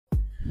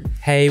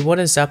Hey, what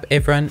is up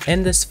everyone?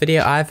 In this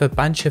video I have a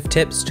bunch of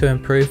tips to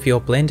improve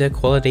your Blender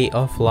quality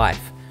of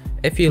life.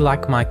 If you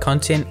like my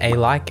content, a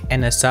like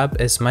and a sub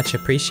is much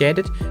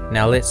appreciated.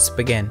 Now let's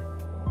begin.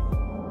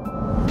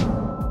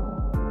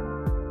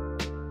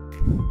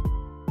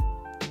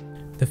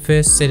 The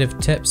first set of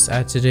tips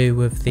are to do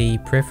with the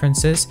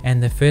preferences,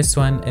 and the first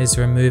one is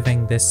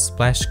removing this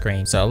splash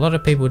screen. So a lot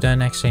of people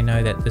don't actually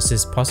know that this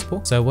is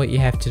possible. So what you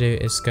have to do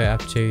is go up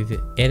to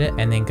the edit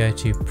and then go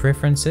to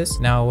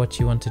preferences. Now what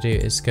you want to do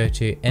is go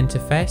to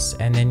interface,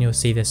 and then you'll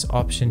see this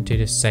option to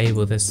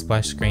disable this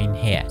splash screen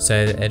here. So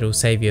it'll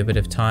save you a bit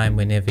of time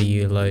whenever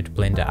you load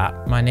Blender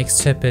up. My next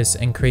tip is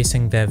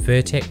increasing the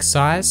vertex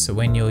size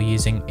when you're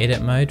using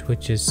edit mode,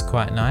 which is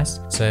quite nice.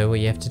 So what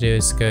you have to do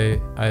is go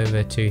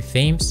over to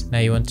themes. Now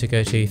you want to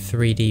go to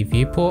 3D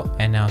viewport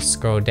and now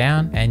scroll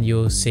down and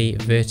you'll see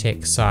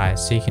vertex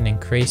size. So you can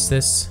increase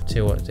this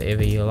to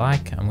whatever you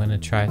like. I'm going to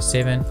try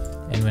 7,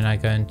 and when I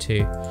go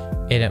into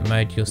edit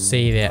mode you'll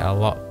see they're a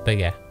lot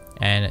bigger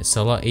and it's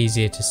a lot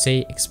easier to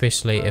see,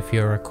 especially if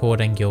you're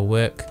recording your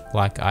work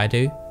like I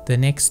do. The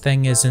next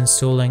thing is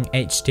installing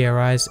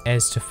HDRIs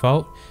as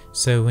default.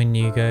 So when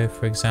you go,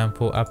 for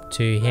example, up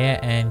to here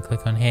and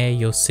click on here,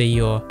 you'll see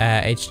your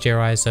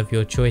HDRIs of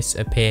your choice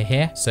appear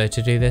here. So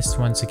to do this,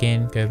 once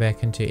again, go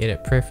back into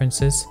edit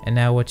preferences, and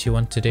now what you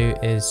want to do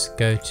is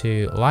go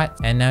to light,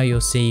 and now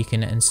you'll see you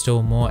can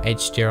install more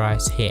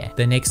HDRIs here.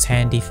 The next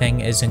handy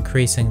thing is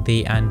increasing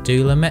the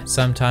undo limit.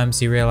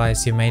 Sometimes you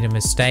realize you made a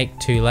mistake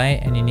too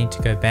late and you need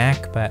to go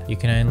back, but you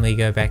can only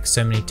go back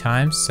so many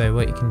times. So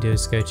what you can do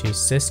is go to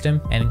system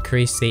and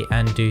increase the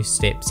undo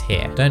steps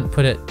here. Don't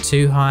put it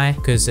too high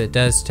because it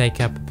does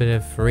take up a bit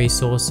of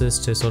resources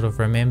to sort of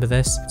remember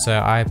this, so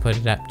I put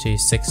it up to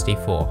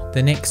 64.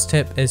 The next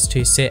tip is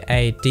to set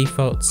a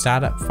default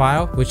startup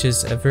file, which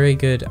is a very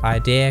good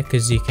idea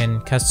because you can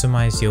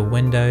customize your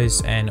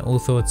windows and all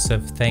sorts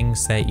of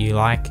things that you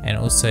like, and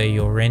also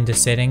your render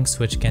settings,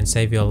 which can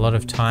save you a lot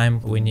of time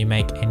when you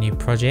make a new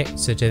project.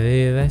 So to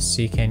do this,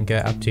 you can go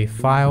up to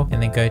file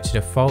and then go to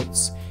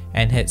defaults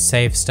and hit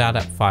save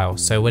startup file.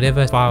 So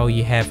whatever file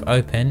you have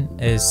open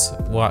is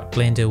what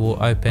Blender will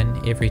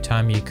open every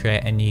time you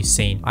create a new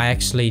scene. I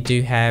actually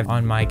do have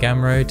on my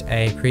Gumroad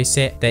a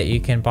preset that you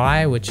can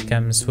buy, which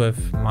comes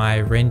with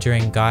my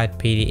rendering guide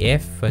PDF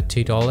for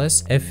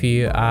 $2. If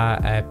you are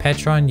a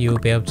patron, you'll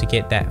be able to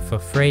get that for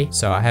free.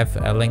 So I have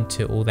a link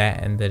to all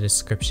that in the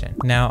description.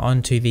 Now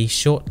onto the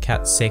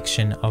shortcuts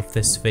section of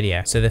this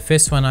video. So the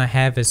first one I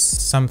have is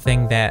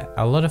something that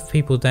a lot of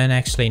people don't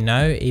actually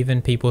know,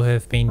 even people who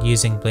have been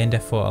using Blender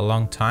for a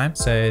long time.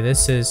 So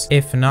this is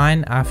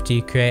F9 after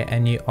you create a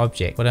new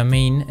object. What I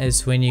mean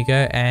is when you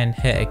go and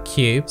hit a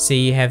cube,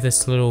 see you have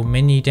this little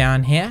menu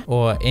down here,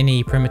 or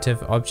any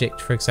primitive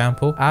object for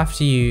example.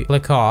 After you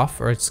click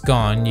off or it's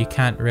gone, you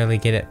can't really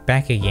get it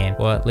back again,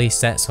 or at least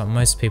that's what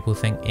most people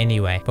think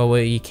anyway. But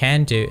what you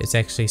can do is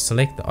actually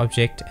select the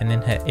object and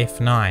then hit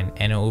F9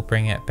 and it will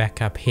bring it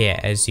back up here,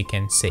 as you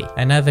can see.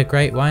 Another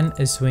great one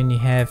is when you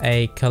have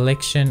a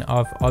collection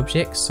of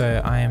objects.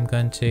 So I am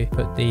going to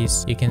put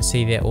these, you can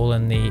see they're all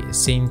in the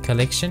scene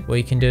collection. What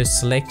you can do is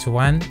select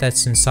one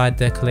that's inside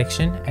the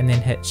collection and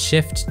then hit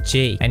Shift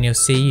G, and you'll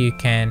see you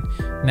can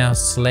now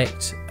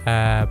select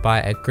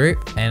by a group,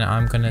 and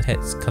I'm gonna hit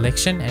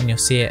collection and you'll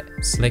see it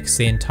selects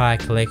the entire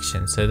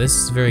collection. So this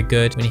is very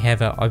good when you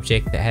have an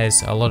object that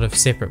has a lot of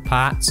separate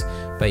parts,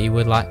 but you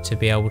would like to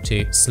be able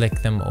to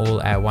select them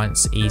all at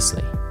once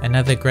easily.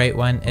 Another great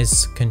one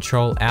is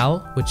Control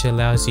L, which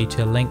allows you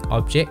to link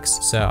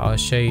objects. So I'll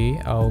show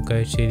you. I'll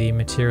go to the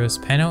materials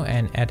panel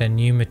and add a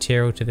new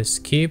material to this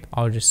cube.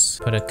 I'll just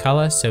put a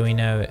color so we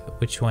know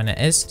which one it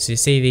is. So you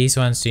see these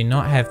ones do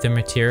not have the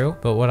material,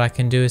 but what I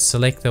can do is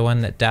select the one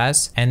that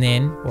does, and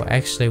then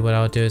actually what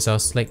I'll do is I'll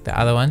select the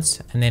other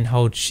ones and then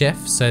hold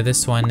shift. So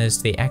this one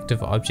is the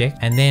active object,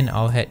 and then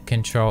I'll hit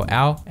Control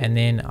L and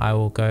then I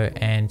will go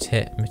and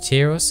hit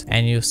materials,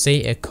 and you'll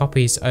see it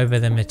copies over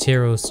the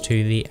materials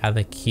to the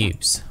other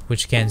cubes,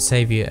 which can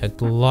save you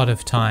a lot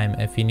of time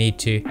if you need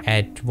to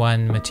add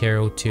one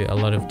material to a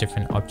lot of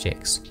different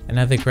objects.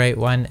 Another great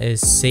one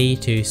is C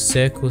to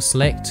circle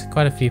select.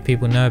 Quite a few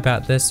people know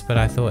about this, but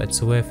I thought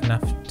it's worth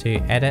enough to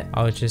add it.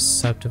 I'll just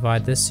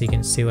subdivide this so you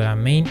can see what I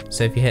mean.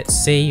 So if you hit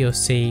C, you'll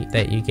see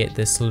that you get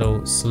this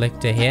little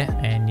selector here,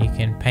 and you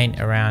can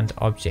paint around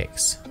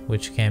objects,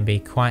 which can be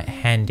quite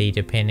handy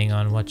depending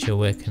on what you're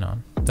working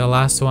on. The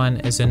last one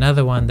is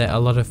another one that a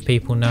lot of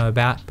people know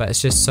about, but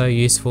it's just so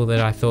useful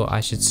that I thought I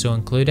should still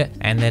include it,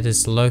 and that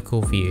is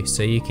local view.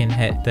 So you can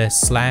hit the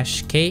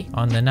slash key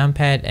on the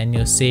numpad and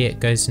you'll see it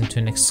goes into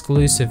an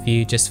exclusive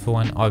view just for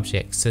one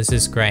object. So this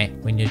is great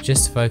when you're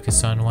just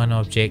focused on one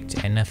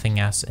object and nothing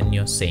else in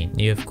your scene.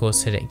 You of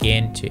course hit it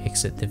again to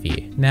exit the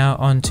view. Now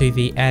onto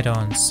the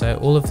add-ons. So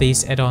all of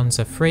these add-ons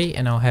are free,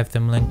 and I'll have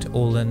them linked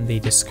all in the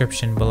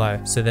description below.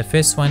 So the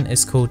first one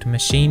is called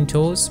Machine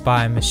Tools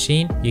by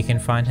Machine. You can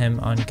find him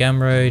on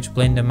Gumroad,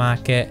 Blender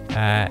Market,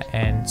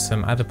 and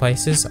some other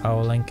places. I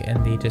will link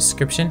in the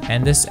description.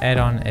 And this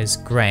add-on is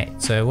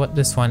great. So what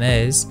this one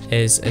is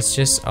it's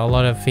just a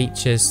lot of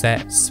features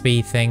that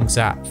speed things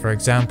up. For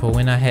example,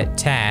 when I hit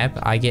tab,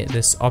 I get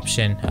this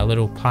option, a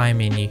little pie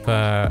menu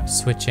for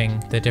switching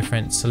the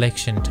different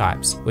selection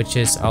types, which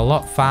is a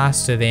lot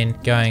faster than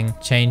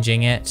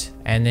changing it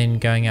and then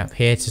going up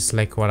here to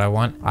select what I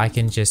want. I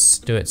can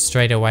just do it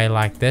straight away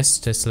like this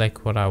to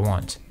select what I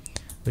want,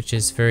 which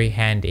is very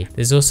handy.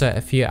 There's also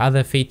a few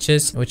other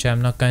features which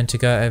I'm not going to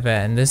go over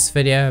in this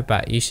video,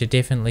 but you should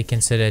definitely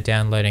consider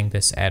downloading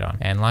this add-on,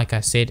 and like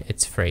I said,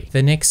 it's free.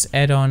 The next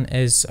add-on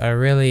is a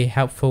really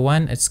helpful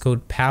one. It's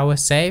called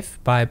Powersave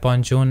by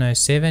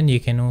Bongiorno7. You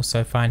can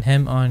also find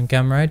him on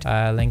Gumroad,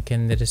 link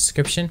in the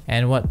description.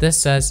 And what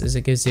this does is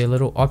it gives you a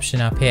little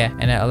option up here,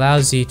 and it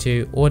allows you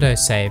to auto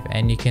save,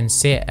 and you can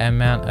set an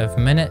amount of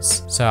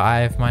minutes. So I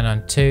have mine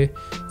on 2.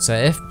 So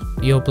if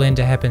your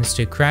Blender happens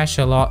to crash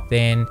a lot,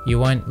 then you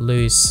won't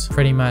lose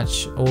pretty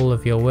much all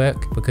of your work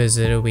because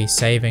it'll be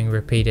saving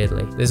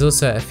repeatedly. There's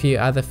also a few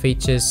other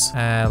features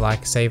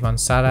like save on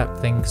startup,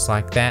 things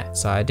like that.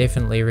 So I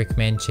definitely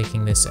recommend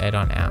checking this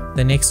add-on out.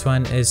 The next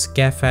one is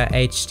Gaffer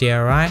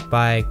Hdri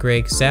by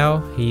Greg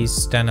Zell.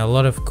 He's done a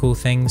lot of cool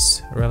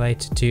things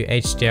related to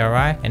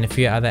HDRI and a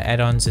few other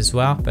add-ons as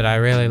well, but I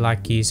really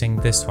like using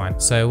this one.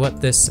 So what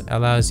this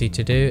allows you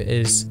to do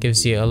is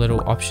gives you a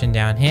little option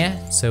down here.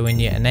 So when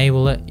you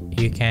enable it,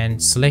 you can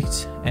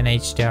select an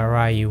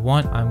HDRI you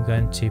want. I'm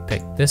going to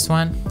pick this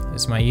one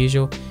as my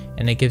usual,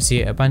 and it gives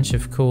you a bunch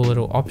of cool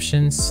little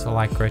options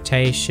like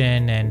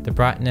rotation and the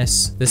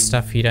brightness. This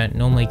stuff you don't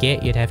normally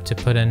get, you'd have to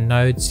put in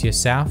nodes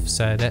yourself,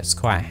 so that's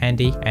quite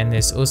handy. And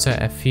there's also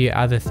a few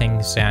other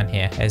things down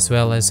here, as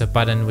well as a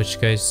button which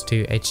goes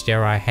to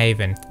HDRI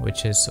Haven,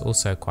 which is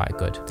also quite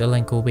good. The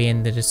link will be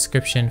in the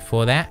description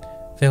for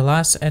that. The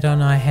last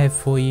add-on I have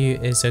for you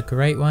is a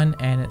great one,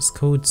 and it's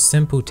called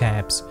Simple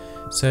Tabs.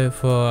 So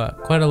for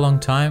quite a long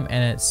time,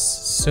 and it's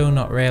still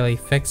not really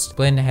fixed,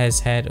 Blender has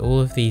had all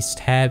of these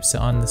tabs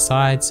on the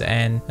sides,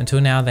 and until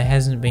now there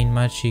hasn't been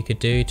much you could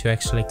do to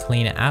actually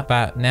clean it up.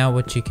 But now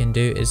what you can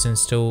do is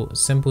install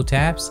Simple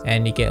Tabs,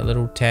 and you get a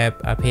little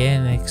tab up here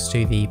next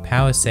to the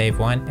Powersave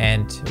one,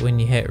 and when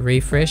you hit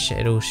refresh,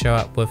 it'll show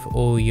up with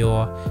all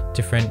your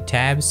different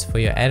tabs for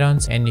your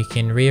add-ons, and you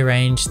can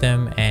rearrange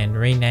them and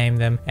rename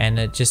them, and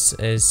it just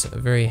is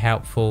very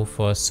helpful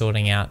for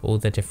sorting out all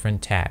the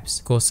different tabs.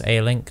 Of course,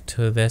 a link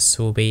to this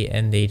will be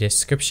in the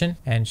description,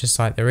 and just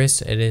like the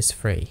rest, it is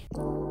free.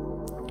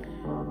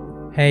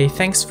 Hey,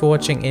 thanks for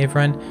watching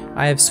everyone.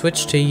 I have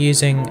switched to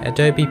using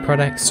Adobe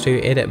products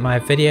to edit my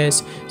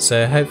videos,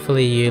 so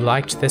hopefully you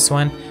liked this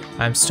one.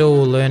 I'm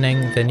still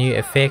learning the new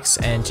effects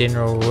and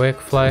general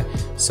workflow,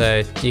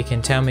 so you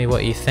can tell me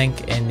what you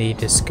think in the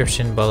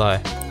description below.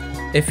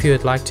 If you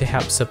would like to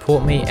help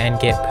support me and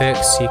get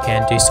perks, you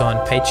can do so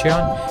on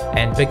Patreon,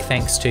 and big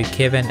thanks to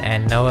Kevin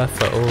and Noah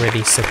for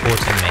already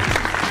supporting me.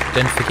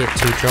 Don't forget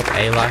to drop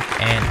a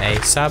like and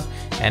a sub,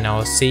 and I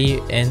will see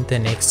you in the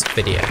next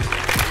video.